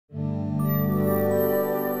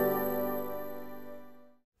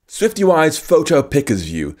SwiftUI's Photo Pickers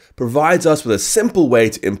view provides us with a simple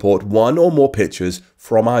way to import one or more pictures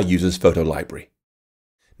from our user's photo library.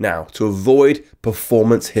 Now, to avoid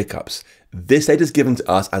performance hiccups, this data is given to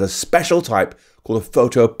us as a special type called a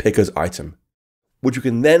Photo Pickers item, which you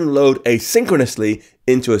can then load asynchronously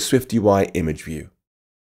into a SwiftUI image view.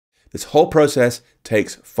 This whole process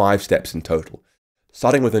takes 5 steps in total,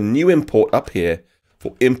 starting with a new import up here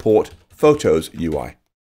for Import Photos UI,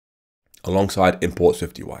 alongside Import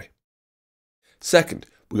SwiftUI. Second,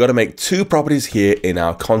 we've got to make 2 properties here in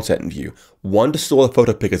our content view, one to store the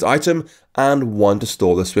Photo Pickers item and one to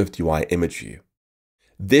store the SwiftUI image view.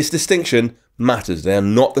 This distinction matters, they are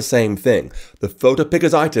not the same thing. The Photo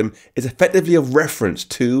Pickers item is effectively a reference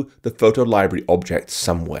to the photo library object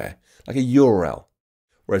somewhere, like a URL,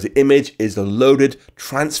 whereas the image is the loaded,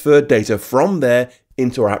 transferred data from there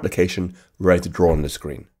into our application ready to draw on the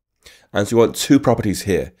screen. And so we want 2 properties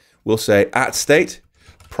here. We'll say @state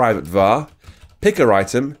private var picker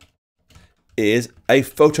item is a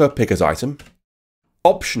Photo Pickers item,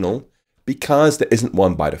 optional because there isn't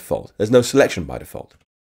one by default. There's no selection by default.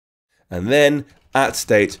 And then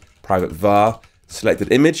 @state private var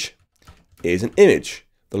selected image is an image,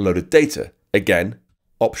 the loaded data, again,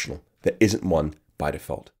 optional. There isn't one by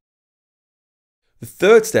default. The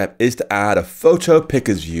third step is to add a Photo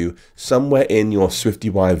Pickers view somewhere in your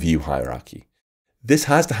SwiftUI view hierarchy. This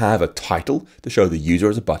has to have a title to show the user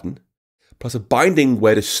as a button, plus a binding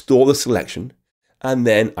where to store the selection, and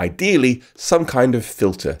then ideally some kind of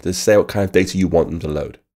filter to say what kind of data you want them to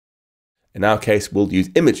load. In our case, we'll use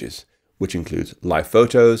images, which includes live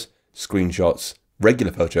photos, screenshots,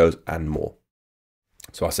 regular photos, and more.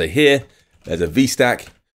 So I'll say here, there's a VStack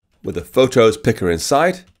with a photos picker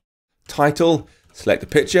inside, title, select a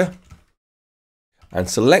picture, and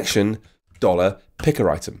selection $picker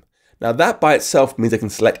item. Now that by itself means I can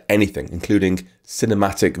select anything, including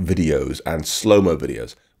cinematic videos and slow-mo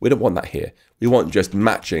videos. We don't want that here. We want just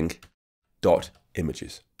matching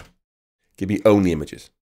 .images. Give me only images.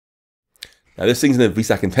 Now this thing's in a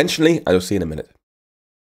VStack intentionally, as you'll see in a minute.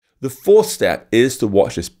 The fourth step is to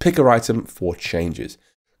watch this picker item for changes.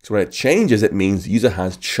 So when it changes, it means the user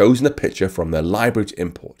has chosen a picture from their library to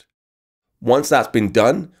import. Once that's been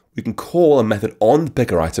done, we can call a method on the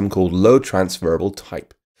picker item called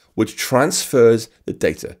loadTransferableType, which transfers the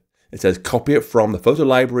data. It says copy it from the photo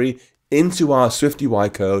library into our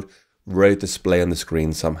SwiftUI code, ready to display on the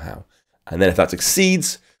screen somehow. And then if that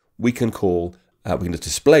succeeds, we can just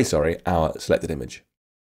display, our selected image.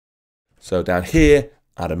 So down here,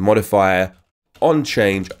 add a modifier on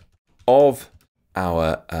change of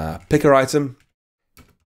our picker item.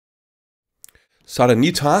 Start a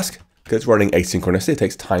new task, because it's running asynchronously, it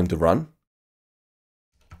takes time to run.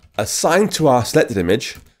 Assign to our selected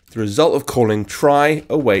image the result of calling try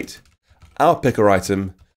await our picker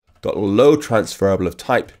item .load transferable of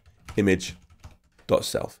type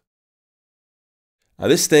image.self. Now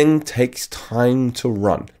this thing takes time to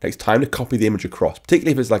run. It takes time to copy the image across,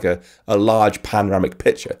 particularly if it's like a large panoramic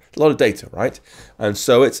picture. It's a lot of data, right? And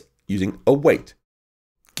so it's using await.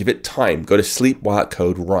 Give it time. Go to sleep while that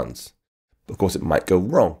code runs. Of course, it might go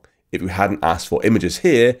wrong. If you hadn't asked for images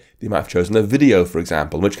here, you might have chosen a video, for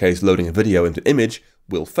example, in which case loading a video into an image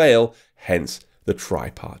will fail, hence the try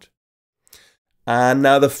part. And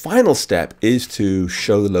now the final step is to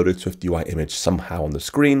show the loaded SwiftUI image somehow on the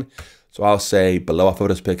screen. So I'll say below our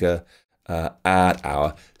photos picker, add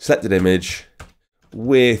our selected image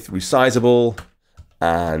with resizable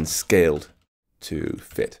and scaled to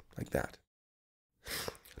fit, like that.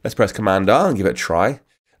 Let's press Command R and give it a try.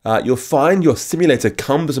 You'll find your simulator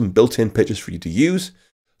comes with some built-in pictures for you to use.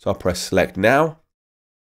 So I'll press Select now.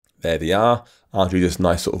 There they are. I'll do this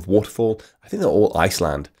nice sort of waterfall. I think they're all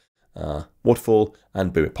Iceland. Waterfall,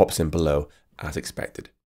 and boom, it pops in below as expected.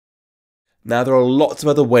 Now there are lots of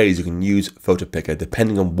other ways you can use Photo Picker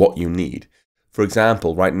depending on what you need. For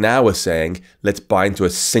example, right now we're saying let's bind to a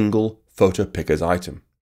single Photo Pickers item.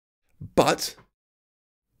 But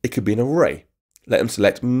it could be an array. Let them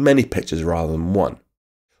select many pictures rather than one.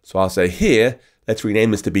 So I'll say here, let's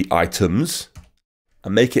rename this to be items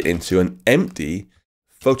and make it into an empty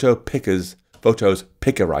photos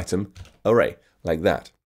picker item array, like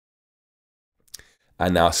that.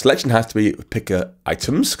 And now selection has to be picker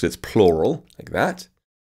items because it's plural, like that.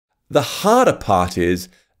 The harder part is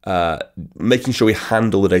making sure we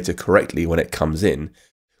handle the data correctly when it comes in.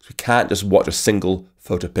 So we can't just watch a single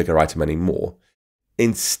photo picker item anymore.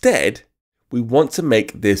 Instead, we want to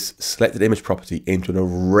make this selected image property into an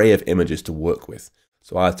array of images to work with.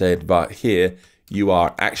 So I'll say about here, you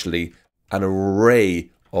are actually an array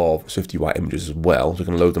of SwiftUI images as well. So we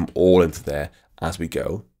can load them all into there as we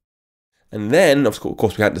go. And then, of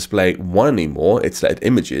course, we can't display one anymore. It's selected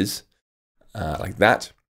images, like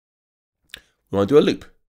that. We want to do a loop.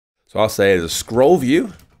 So I'll say there's a scroll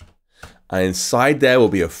view, and inside there will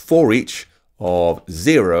be a for each of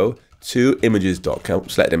 0 to images.count,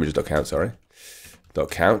 select images.count, sorry,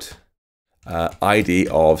 .count, ID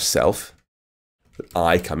of self, with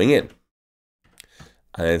I coming in.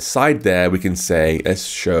 And inside there, we can say, let's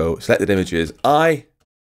show selected images I,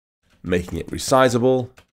 making it resizable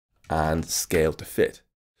and scale to fit.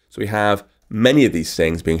 So we have many of these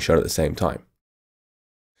things being shown at the same time.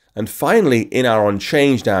 And finally, in our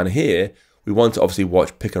onChange down here, we want to obviously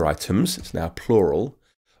watch picker items. It's now plural,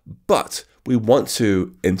 but we want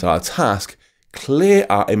to, into our task, clear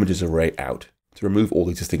our images array out to remove all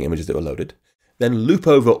the existing images that were loaded, then loop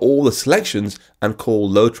over all the selections and call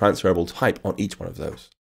load transferable type on each one of those.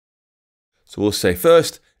 So we'll say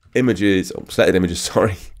first, images, selected images,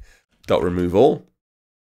 sorry, dot remove all.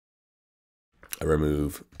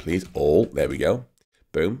 Remove, please, all, there we go,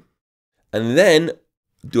 boom. And then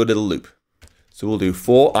do a little loop. So we'll do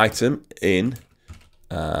for item in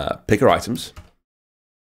picker items.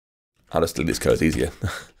 I'll just delete this code, it's easier.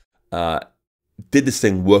 Did this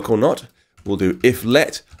thing work or not? We'll do if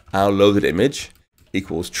let our loaded image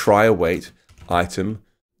equals try await item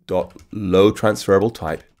dot load transferable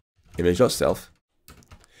type image.self.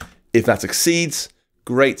 If that succeeds,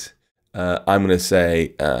 great. I'm going to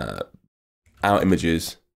say our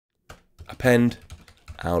images append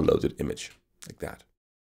our loaded image, like that.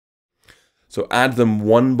 So add them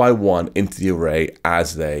one by one into the array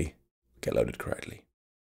as they get loaded correctly.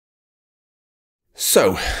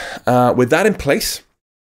 So with that in place,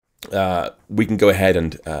 we can go ahead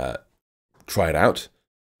and try it out.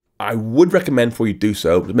 I would recommend before you do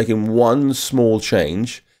so, making one small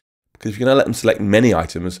change, because if you're going to let them select many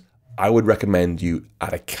items, I would recommend you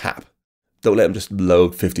add a cap. Don't let them just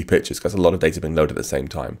load 50 pictures, because a lot of data being loaded at the same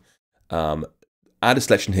time. Add a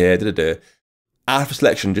selection here, After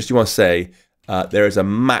selection, just you want to say there is a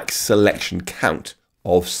max selection count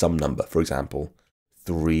of some number. For example,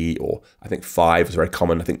 3 or I think 5 is very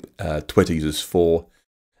common. I think Twitter uses 4.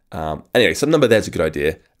 Anyway, some number there is a good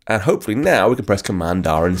idea. And hopefully now we can press Command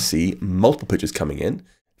R and see multiple pictures coming in.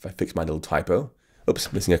 If I fix my little typo.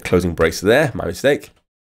 Oops, missing a closing brace there, my mistake.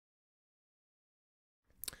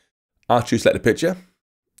 I'll choose select a picture.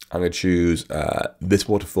 I'm going to choose this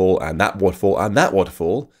waterfall and that waterfall and that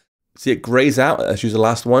waterfall. See, it grays out. Let's choose the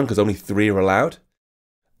last one because only 3 are allowed.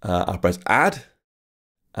 I'll press add,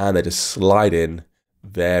 and they just slide in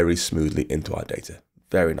very smoothly into our data.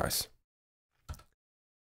 Very nice.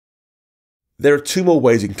 There are 2 more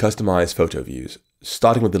ways you can customize photo views,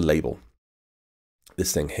 starting with the label.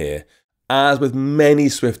 This thing here. As with many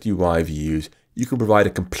SwiftUI views, you can provide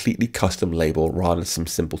a completely custom label rather than some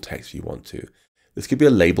simple text if you want to. This could be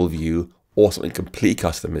a label view or something completely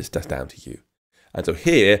custom. It's just down to you. And so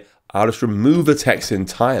here, I'll just remove the text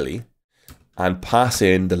entirely and pass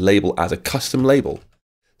in the label as a custom label,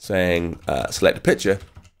 saying select a picture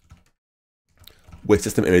with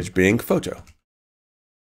system image being photo.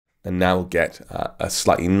 And now we'll get a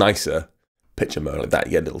slightly nicer picture mode like that.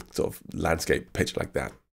 You get a little sort of landscape picture like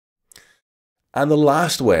that. And the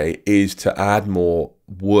last way is to add more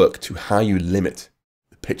work to how you limit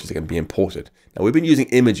the pictures that can be imported. Now we've been using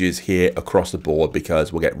images here across the board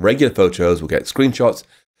because we'll get regular photos, we'll get screenshots,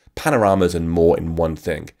 panoramas, and more in one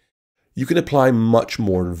thing. You can apply much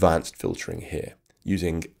more advanced filtering here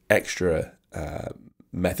using extra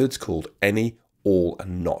methods called any, all,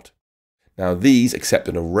 and not. Now these accept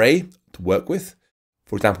an array to work with.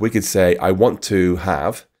 For example, we could say I want to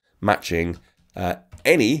have matching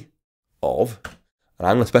any of, and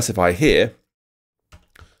I'm going to specify here,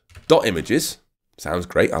 dot images. Sounds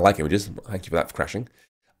great. I like images. Thank you for that for crashing.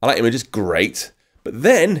 I like images. Great. But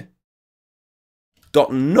then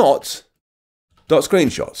dot not dot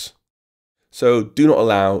screenshots. So do not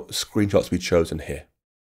allow screenshots to be chosen here.